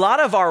a lot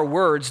of our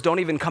words don't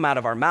even come out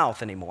of our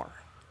mouth anymore.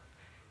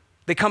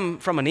 They come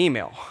from an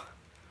email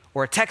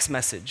or a text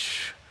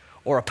message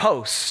or a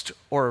post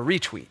or a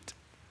retweet.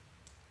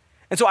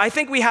 And so I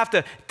think we have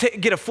to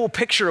get a full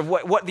picture of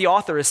what the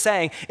author is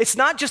saying. It's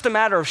not just a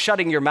matter of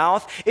shutting your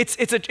mouth. It's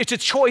a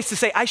choice to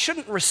say, I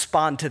shouldn't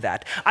respond to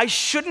that. I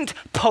shouldn't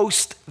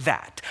post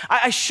that.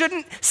 I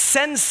shouldn't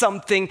send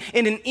something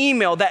in an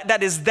email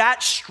that is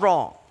that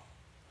strong.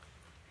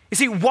 You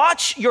see,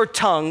 watch your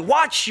tongue,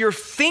 watch your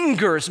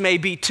fingers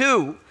maybe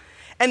too,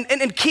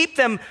 and keep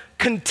them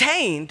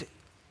contained,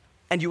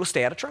 and you will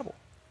stay out of trouble.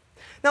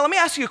 Now, let me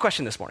ask you a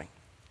question this morning.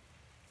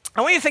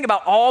 I want you to think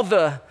about all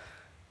the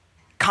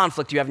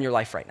conflict you have in your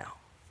life right now.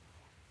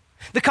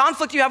 The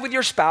conflict you have with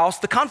your spouse,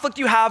 the conflict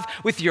you have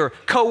with your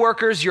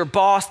coworkers, your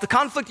boss, the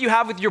conflict you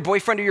have with your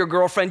boyfriend or your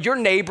girlfriend, your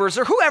neighbors,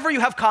 or whoever you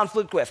have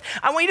conflict with.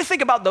 I want you to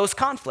think about those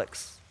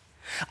conflicts.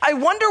 I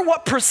wonder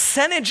what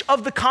percentage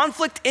of the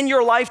conflict in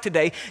your life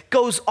today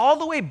goes all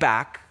the way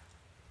back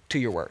to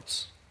your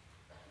words.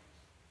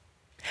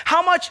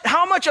 How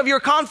much of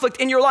your conflict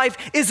in your life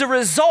is a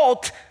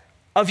result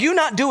of you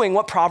not doing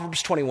what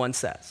Proverbs 21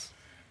 says?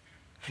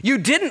 You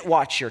didn't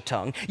watch your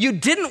tongue. You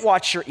didn't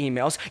watch your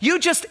emails. You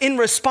just, in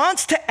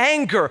response to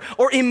anger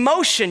or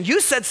emotion,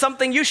 you said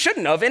something you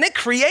shouldn't have, and it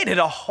created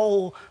a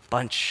whole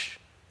bunch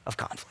of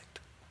conflict.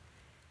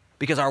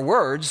 Because our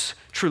words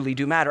truly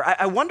do matter.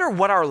 I wonder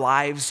what our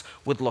lives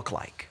would look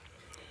like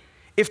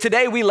if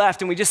today we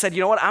left and we just said,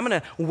 you know what, I'm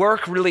going to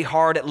work really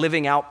hard at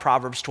living out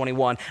Proverbs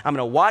 21. I'm going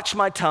to watch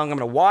my tongue, I'm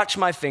going to watch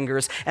my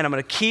fingers, and I'm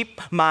going to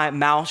keep my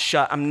mouth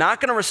shut. I'm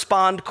not going to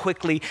respond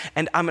quickly,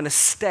 and I'm going to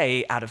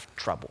stay out of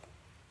trouble.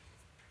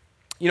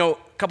 You know,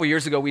 a couple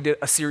years ago, we did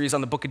a series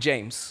on the book of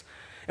James.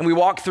 And we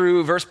walked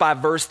through verse by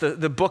verse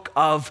the book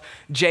of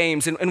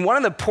James. And one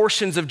of the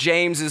portions of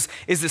James is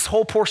this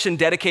whole portion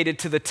dedicated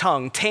to the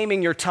tongue,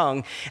 taming your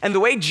tongue. And the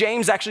way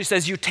James actually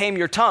says you tame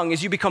your tongue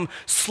is you become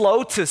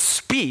slow to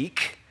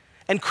speak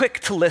and quick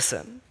to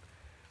listen.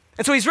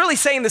 And so he's really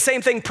saying the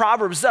same thing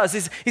Proverbs does.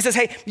 He says,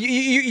 hey,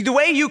 the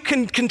way you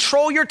can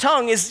control your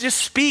tongue is just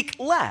speak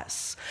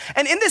less.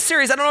 And in this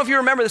series, I don't know if you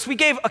remember this, we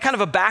gave a kind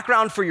of a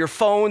background for your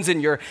phones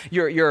and your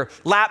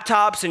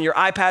laptops and your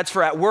iPads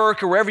for at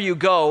work or wherever you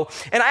go.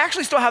 And I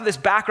actually still have this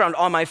background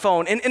on my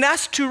phone. And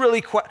that's two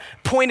really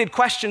pointed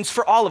questions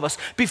for all of us.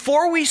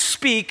 Before we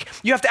speak,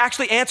 you have to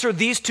actually answer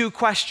these two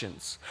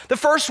questions. The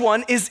first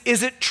one is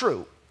it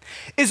true?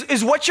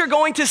 Is what you're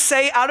going to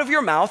say out of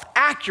your mouth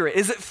accurate?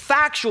 Is it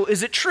factual?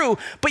 Is it true?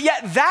 But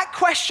yet that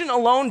question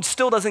alone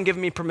still doesn't give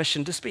me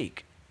permission to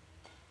speak.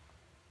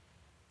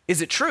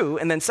 Is it true?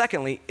 And then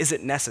secondly, is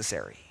it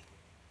necessary?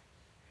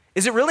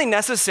 Is it really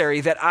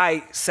necessary that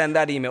I send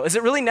that email? Is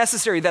it really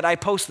necessary that I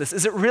post this?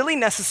 Is it really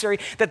necessary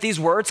that these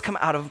words come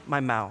out of my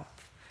mouth?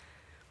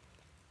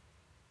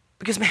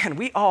 Because man,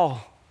 we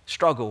all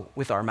struggle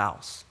with our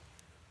mouths.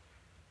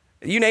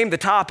 You name the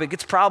topic,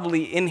 it's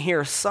probably in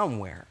here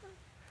somewhere.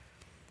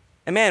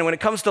 And man, when it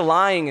comes to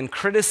lying and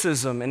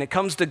criticism and it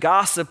comes to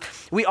gossip,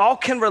 we all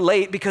can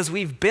relate because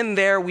we've been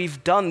there,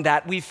 we've done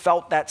that, we've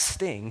felt that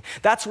sting.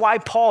 That's why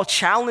Paul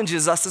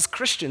challenges us as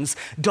Christians.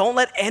 Don't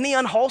let any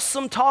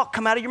unwholesome talk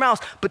come out of your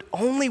mouths, but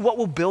only what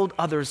will build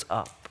others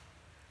up.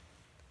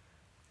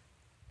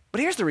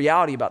 But here's the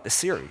reality about this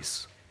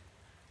series.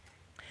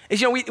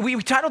 Is, we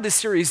titled this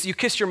series, You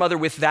Kissed Your Mother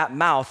with That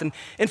Mouth.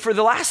 And for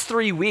the last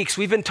 3 weeks,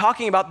 we've been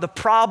talking about the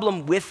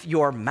problem with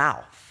your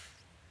mouth.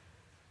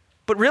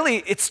 But really,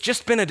 it's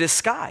just been a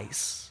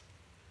disguise.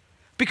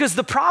 Because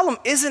the problem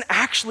isn't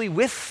actually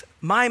with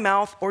my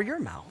mouth or your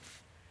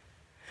mouth.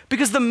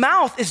 Because the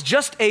mouth is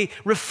just a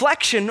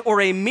reflection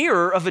or a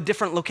mirror of a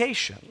different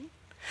location.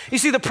 You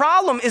see, the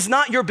problem is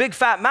not your big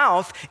fat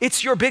mouth,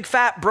 it's your big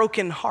fat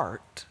broken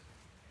heart.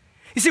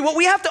 You see, what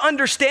we have to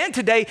understand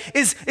today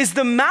is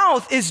the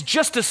mouth is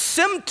just a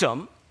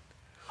symptom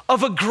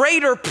of a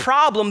greater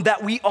problem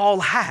that we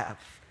all have.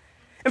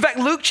 In fact,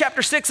 Luke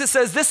chapter 6, it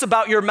says this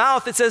about your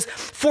mouth. It says,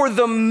 for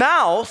the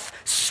mouth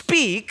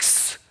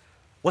speaks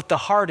what the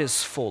heart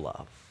is full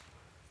of.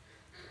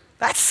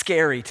 That's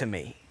scary to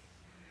me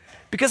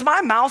because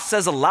my mouth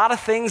says a lot of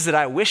things that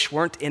I wish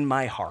weren't in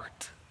my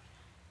heart.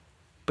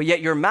 But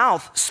yet your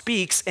mouth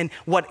speaks, and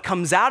what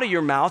comes out of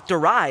your mouth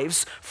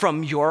derives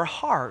from your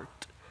heart.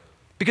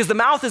 Because the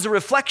mouth is a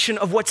reflection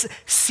of what's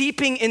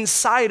seeping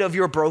inside of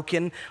your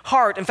broken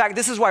heart. In fact,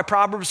 this is why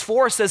Proverbs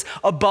 4 says,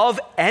 above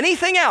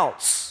anything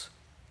else,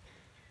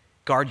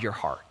 guard your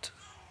heart.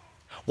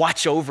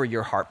 Watch over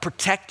your heart.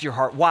 Protect your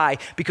heart. Why?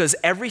 Because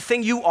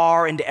everything you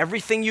are and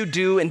everything you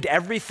do and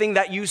everything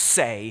that you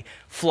say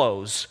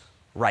flows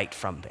right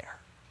from there.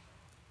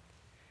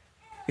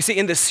 You see,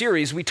 in this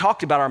series, we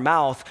talked about our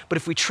mouth, but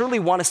if we truly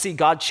want to see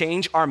God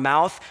change our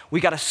mouth,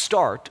 we got to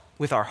start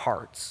with our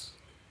hearts.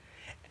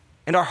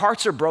 And our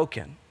hearts are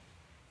broken.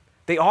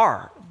 They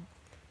are.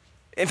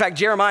 In fact,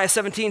 Jeremiah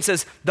 17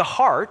 says, the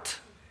heart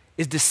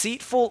is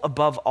deceitful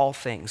above all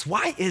things.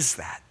 Why is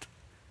that?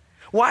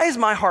 Why is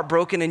my heart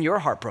broken and your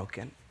heart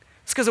broken?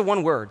 It's because of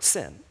one word,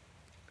 sin.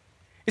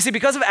 You see,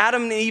 because of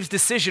Adam and Eve's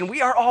decision,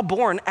 we are all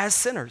born as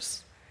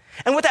sinners.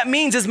 And what that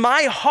means is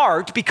my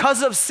heart,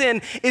 because of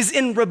sin, is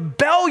in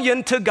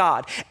rebellion to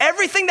God.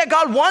 Everything that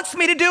God wants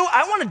me to do,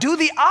 I want to do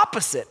the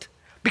opposite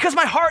because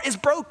my heart is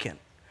broken.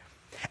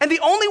 And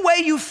the only way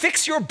you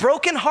fix your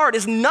broken heart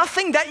is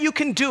nothing that you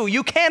can do.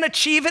 You can't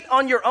achieve it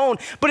on your own,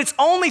 but it's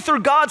only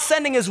through God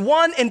sending his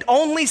one and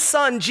only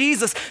son,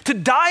 Jesus, to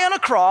die on a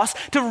cross,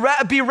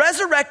 to be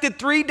resurrected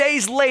 3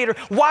 days later.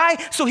 Why?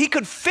 So he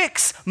could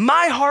fix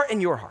my heart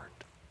and your heart.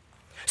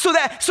 So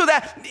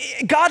that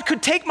God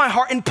could take my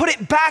heart and put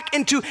it back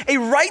into a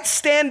right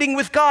standing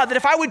with God, that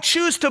if I would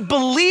choose to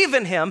believe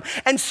in him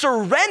and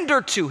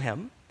surrender to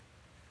him,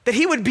 that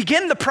he would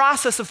begin the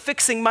process of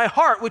fixing my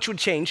heart, which would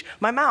change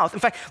my mouth. In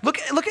fact, look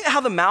at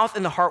how the mouth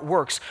and the heart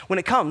works when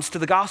it comes to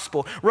the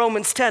gospel.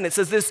 Romans 10, it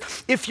says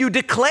this, if you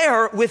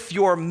declare with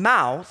your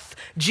mouth,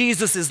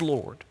 Jesus is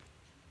Lord,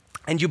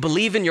 and you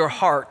believe in your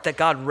heart that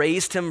God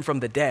raised him from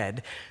the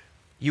dead,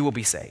 you will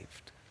be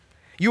saved.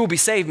 You will be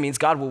saved means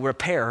God will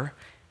repair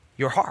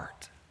your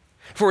heart.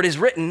 For it is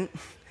written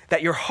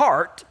that your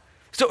heart,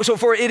 so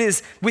for it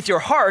is with your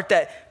heart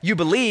that you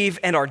believe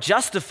and are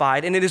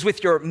justified, and it is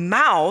with your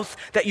mouth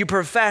that you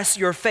profess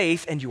your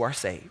faith and you are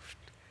saved.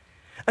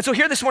 And so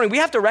here this morning, we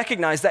have to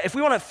recognize that if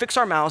we want to fix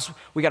our mouths,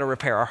 we got to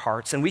repair our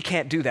hearts, and we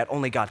can't do that.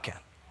 Only God can.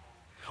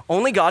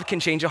 Only God can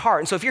change a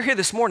heart. And so if you're here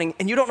this morning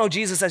and you don't know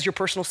Jesus as your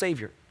personal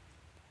Savior,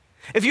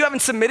 if you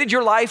haven't submitted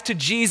your life to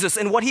Jesus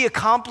and what he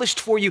accomplished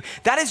for you,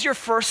 that is your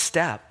first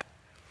step.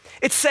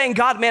 It's saying,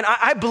 God, man,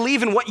 I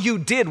believe in what you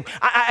did.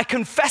 I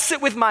confess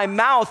it with my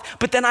mouth,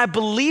 but then I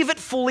believe it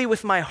fully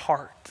with my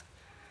heart.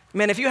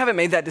 Man, if you haven't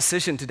made that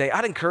decision today,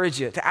 I'd encourage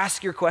you to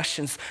ask your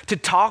questions, to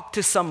talk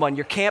to someone,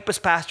 your campus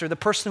pastor, the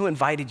person who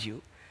invited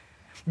you.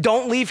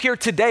 Don't leave here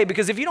today,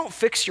 because if you don't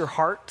fix your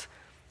heart,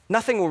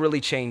 nothing will really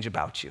change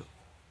about you.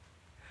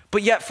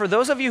 But yet, for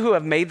those of you who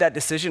have made that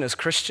decision as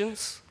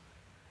Christians,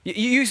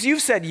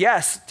 you've said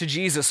yes to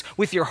Jesus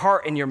with your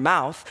heart and your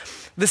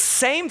mouth. The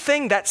same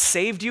thing that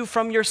saved you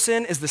from your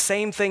sin is the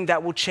same thing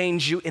that will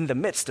change you in the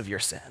midst of your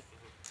sin.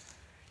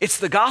 It's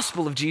the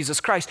gospel of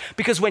Jesus Christ.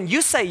 Because when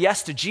you say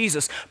yes to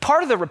Jesus,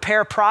 part of the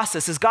repair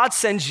process is God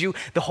sends you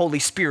the Holy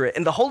Spirit,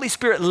 and the Holy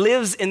Spirit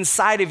lives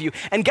inside of you.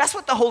 And guess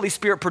what the Holy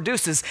Spirit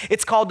produces?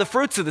 It's called the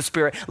fruits of the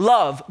Spirit: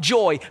 love,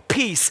 joy,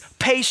 peace,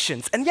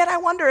 patience. And yet I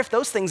wonder if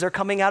those things are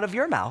coming out of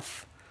your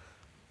mouth.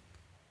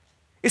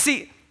 You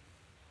see,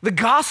 the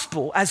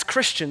gospel as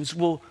Christians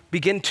will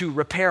begin to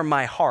repair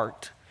my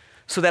heart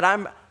so that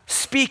I'm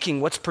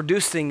speaking what's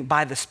producing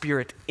by the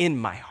Spirit in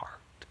my heart.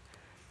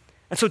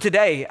 And so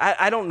today,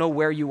 I don't know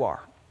where you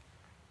are.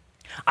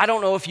 I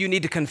don't know if you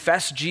need to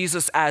confess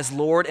Jesus as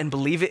Lord and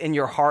believe it in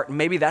your heart.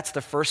 Maybe that's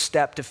the first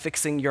step to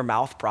fixing your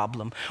mouth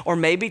problem. Or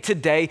maybe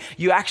today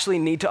you actually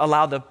need to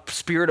allow the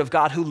Spirit of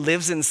God who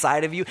lives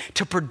inside of you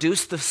to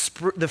produce the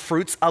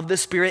fruits of the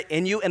Spirit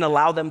in you and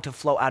allow them to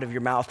flow out of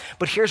your mouth.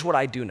 But here's what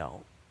I do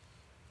know.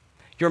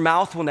 Your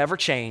mouth will never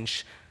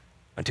change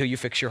until you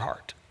fix your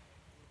heart.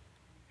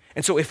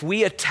 And so if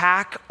we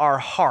attack our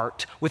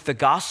heart with the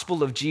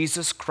gospel of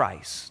Jesus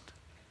Christ,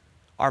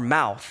 our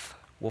mouth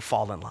will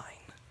fall in line.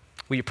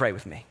 Will you pray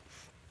with me?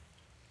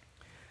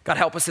 God,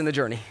 help us in the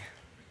journey.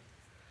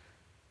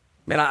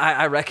 Man,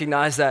 I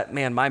recognize that,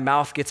 man, my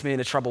mouth gets me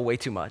into trouble way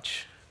too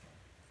much.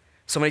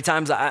 So many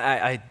times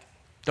I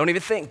don't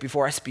even think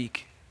before I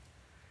speak.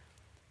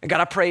 And God,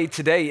 I pray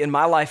today in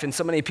my life and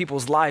so many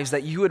people's lives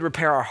that you would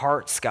repair our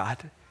hearts,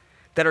 God,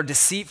 that are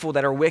deceitful,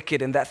 that are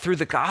wicked, and that through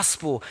the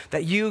gospel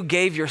that you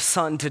gave your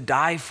son to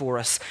die for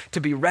us, to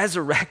be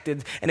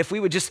resurrected. And if we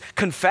would just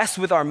confess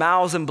with our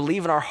mouths and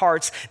believe in our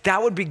hearts,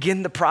 that would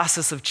begin the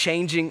process of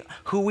changing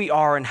who we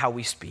are and how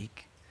we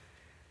speak.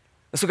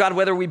 And so God,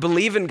 whether we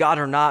believe in God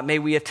or not, may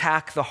we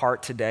attack the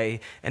heart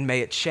today and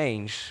may it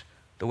change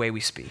the way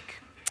we speak.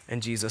 In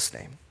Jesus'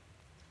 name,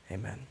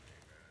 amen.